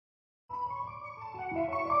Welcome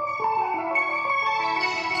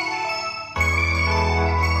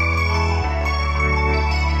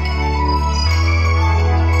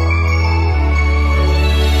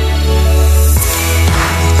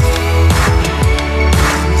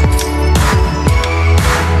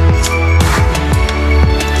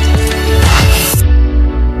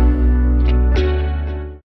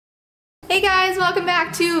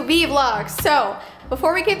back to Vee Vlogs. So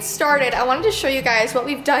before we get started, I wanted to show you guys what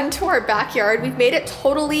we've done to our backyard. We've made it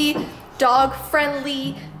totally dog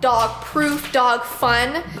friendly, dog proof, dog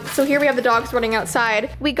fun. So here we have the dogs running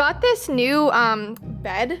outside. We got this new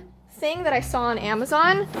bed thing that I saw on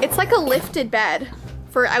Amazon. It's like a lifted bed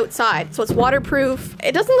for outside. So it's waterproof.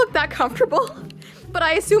 It doesn't look that comfortable, but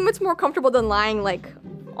I assume it's more comfortable than lying like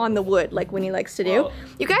on the wood like Winnie likes to do. Well,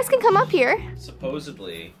 you guys can come up here.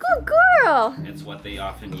 Supposedly, good girl. It's what they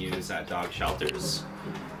often use at dog shelters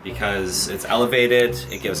because it's elevated,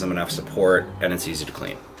 it gives them enough support, and it's easy to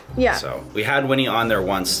clean. Yeah. So we had Winnie on there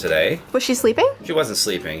once today. Was she sleeping? She wasn't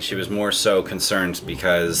sleeping. She was more so concerned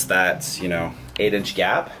because that, you know, 8-inch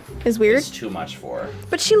gap is weird. Is too much for her.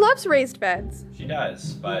 But she loves raised beds. She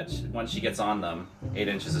does, but once she gets on them, 8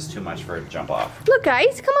 inches is too much for her to jump off. Look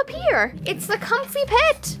guys, come up here. It's the Comfy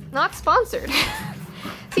Pet. Not sponsored.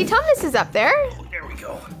 See, Thomas is up there. Oh, there we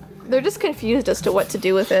go. They're just confused as to what to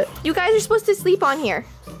do with it. You guys are supposed to sleep on here.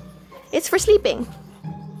 It's for sleeping.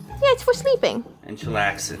 Yeah, it's for sleeping. And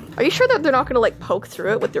chillaxing. Are you sure that they're not gonna like poke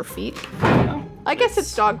through it with their feet? No. I guess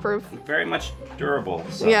it's dog proof. Very much durable.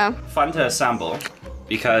 So yeah. Fun to assemble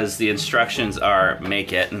because the instructions are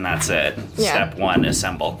make it and that's it. Yeah. Step 1,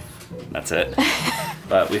 assemble. That's it.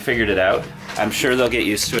 But we figured it out. I'm sure they'll get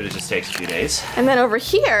used to it. It just takes a few days. And then over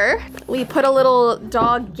here, we put a little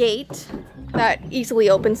dog gate that easily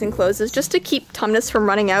opens and closes just to keep Tumnus from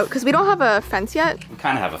running out because we don't have a fence yet. We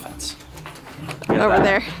kind of have a fence. Over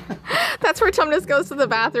there. That's where Tumnus goes to the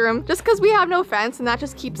bathroom. Just because we have no fence, and that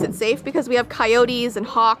just keeps it safe because we have coyotes and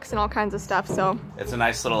hawks and all kinds of stuff, so. It's a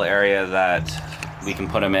nice little area that we can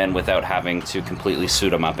put him in without having to completely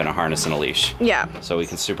suit him up in a harness and a leash. Yeah. So we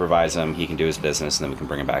can supervise him, he can do his business, and then we can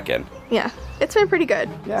bring him back in. Yeah, it's been pretty good.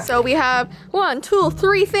 Yeah. So we have 1, 2,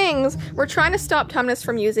 3 things. We're trying to stop Tumnus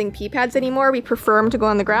from using pee pads anymore. We prefer him to go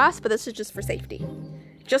on the grass, but this is just for safety.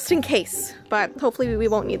 Just in case, but hopefully we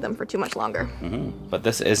won't need them for too much longer. Mm-hmm. But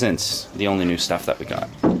this isn't the only new stuff that we got.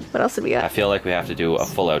 What else did we get? I feel like we have to do a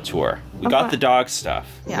full-out tour. We got the dog stuff.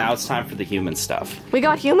 Yeah. Now it's time for the human stuff. We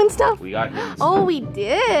got human stuff? We got human stuff. Oh, we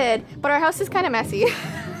did. But our house is kind of messy.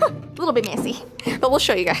 A little bit messy, but we'll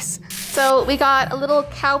show you guys. So we got a little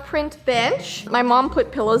cow print bench. My mom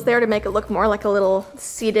put pillows there to make it look more like a little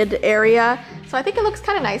seated area. So I think it looks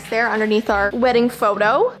kind of nice there underneath our wedding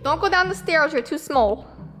photo. Don't go down the stairs, you're too small.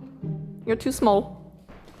 You're too small.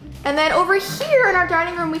 And then over here in our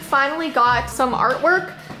dining room, we finally got some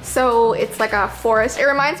artwork. So it's like a forest. It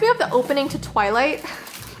reminds me of the opening to Twilight,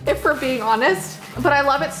 if we're being honest. But I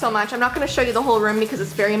love it so much. I'm not gonna show you the whole room because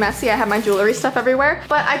it's very messy. I have my jewelry stuff everywhere.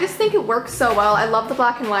 But I just think it works so well. I love the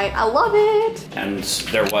black and white. I love it. And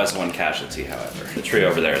there was one casualty, however. The tree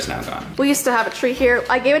over there is now gone. We used to have a tree here.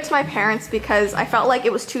 I gave it to my parents because I felt like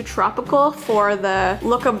it was too tropical for the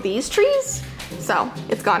look of these trees. So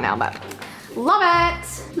it's gone now, but love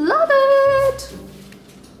it, love it.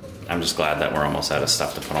 I'm just glad that we're almost out of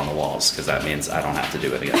stuff to put on the walls because that means I don't have to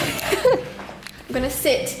do it again. I'm gonna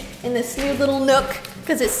sit in this new little nook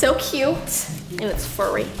because it's so cute and it's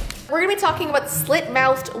furry. We're gonna be talking about the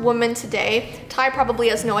slit-mouthed woman today. Ty probably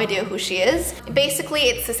has no idea who she is. Basically,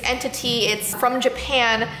 it's this entity, it's from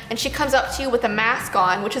Japan, and she comes up to you with a mask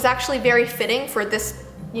on, which is actually very fitting for this,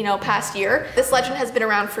 you know, past year. This legend has been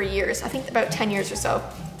around for years, I think about 10 years or so.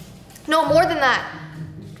 No, more than that.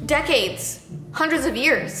 Decades, hundreds of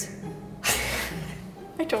years.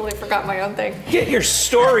 I totally forgot my own thing. Get your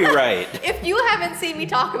story right. If you haven't seen me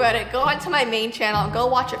talk about it, go onto my main channel and go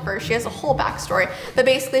watch it first. She has a whole backstory. But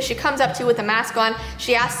basically, she comes up to you with a mask on.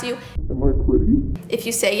 She asks you, "Am I pretty?" If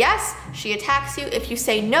you say yes, she attacks you. If you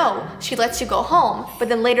say no, she lets you go home. But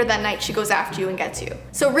then later that night, she goes after you and gets you.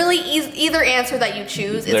 So really, either answer that you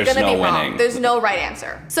choose is gonna be wrong. There's no right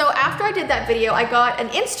answer. So after I did that video, I got an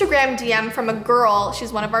Instagram DM from a girl.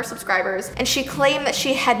 She's one of our subscribers. And she claimed that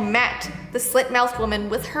she had met the slit-mouthed woman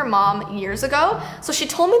with her mom years ago. So she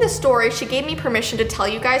told me the story. She gave me permission to tell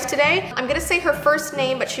you guys today. I'm gonna say her first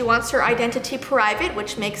name, but she wants her identity private,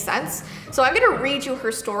 which makes sense. So I'm gonna read you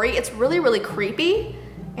her story. It's really, really creepy.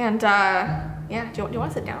 And yeah, do you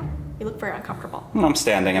wanna sit down? You look very uncomfortable. I'm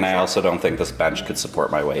standing, and I also don't think this bench could support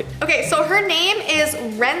my weight. Okay, so her name is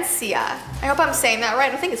Rensia. I hope I'm saying that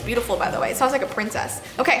right. I think it's beautiful, by the way. It sounds like a princess.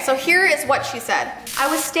 Okay, so here is what she said. I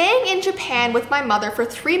was staying in Japan with my mother for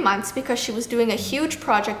 3 months because she was doing a huge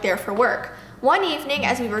project there for work. One evening,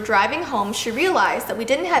 as we were driving home, she realized that we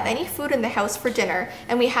didn't have any food in the house for dinner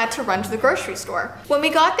and we had to run to the grocery store. When we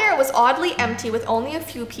got there, it was oddly empty with only a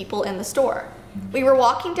few people in the store. We were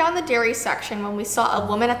walking down the dairy section when we saw a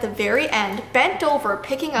woman at the very end bent over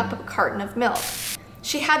picking up a carton of milk.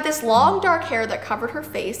 She had this long dark hair that covered her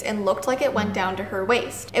face and looked like it went down to her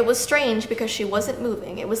waist. It was strange because she wasn't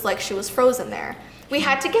moving. It was like she was frozen there. We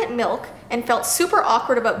had to get milk and felt super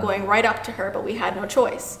awkward about going right up to her, but we had no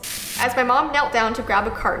choice. As my mom knelt down to grab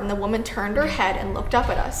a carton, the woman turned her head and looked up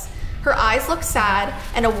at us. Her eyes looked sad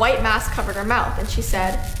and a white mask covered her mouth, and she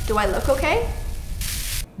said, "Do I look okay?"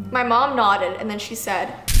 My mom nodded, and then she said,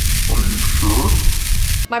 "Are you sure?"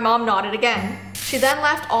 My mom nodded again. She then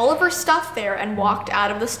left all of her stuff there and walked out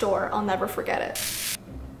of the store. I'll never forget it.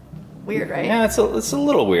 Weird, right? Yeah, it's a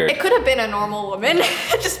little weird. It could have been a normal woman,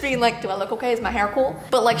 just being like, "Do I look okay? Is my hair cool?"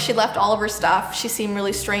 But like, she left all of her stuff. She seemed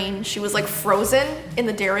really strange. She was like frozen in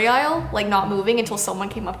the dairy aisle, like not moving until someone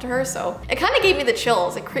came up to her. So it kind of gave me the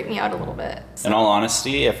chills. It creeped me out a little bit. So. In all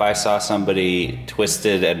honesty, if I saw somebody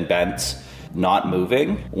twisted and bent, not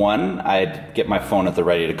moving, one, I'd get my phone at the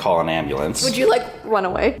ready to call an ambulance. Would you like run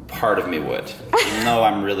away? Part of me would. Even though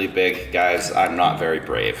I'm really big, guys, I'm not very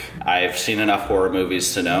brave. I've seen enough horror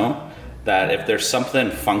movies to know that if there's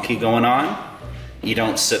something funky going on, you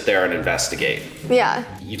don't sit there and investigate. Yeah.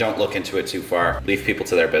 You don't look into it too far. Leave people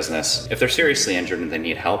to their business. If they're seriously injured and they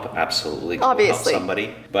need help, absolutely go Obviously. help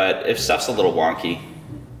somebody. But if stuff's a little wonky,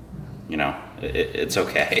 you know, it's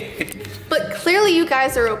okay. But clearly you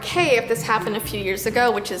guys are okay if this happened a few years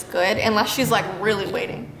ago, which is good, unless she's like really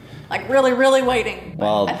waiting. Like really, really waiting.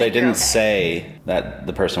 Well, they didn't say that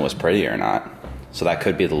the person was pretty or not. So that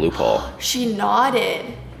could be the loophole. She nodded.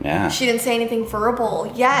 Yeah. She didn't say anything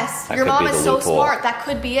verbal. Yes, That your could mom be is the so loophole. smart. That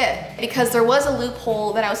could be it. Because there was a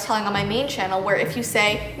loophole that I was telling on my main channel where if you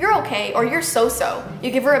say you're okay or you're so-so,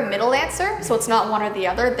 you give her a middle answer, so it's not one or the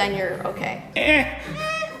other, then you're okay.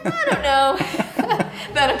 I don't know.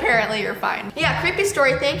 Then apparently you're fine. Yeah, creepy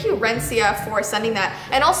story. Thank you, Rensia, for sending that.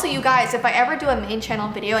 And also, you guys, if I ever do a main channel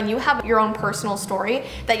video and you have your own personal story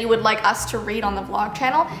that you would like us to read on the vlog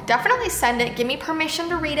channel, definitely send it. Give me permission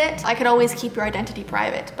to read it. I could always keep your identity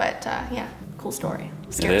private, but yeah, cool story.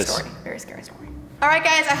 Scary story. Very scary story. All right,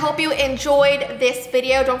 guys, I hope you enjoyed this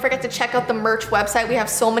video. Don't forget to check out the merch website. We have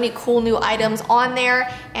so many cool new items on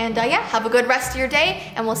there. And yeah, have a good rest of your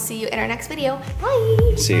day, and we'll see you in our next video.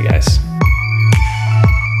 Bye. See you guys.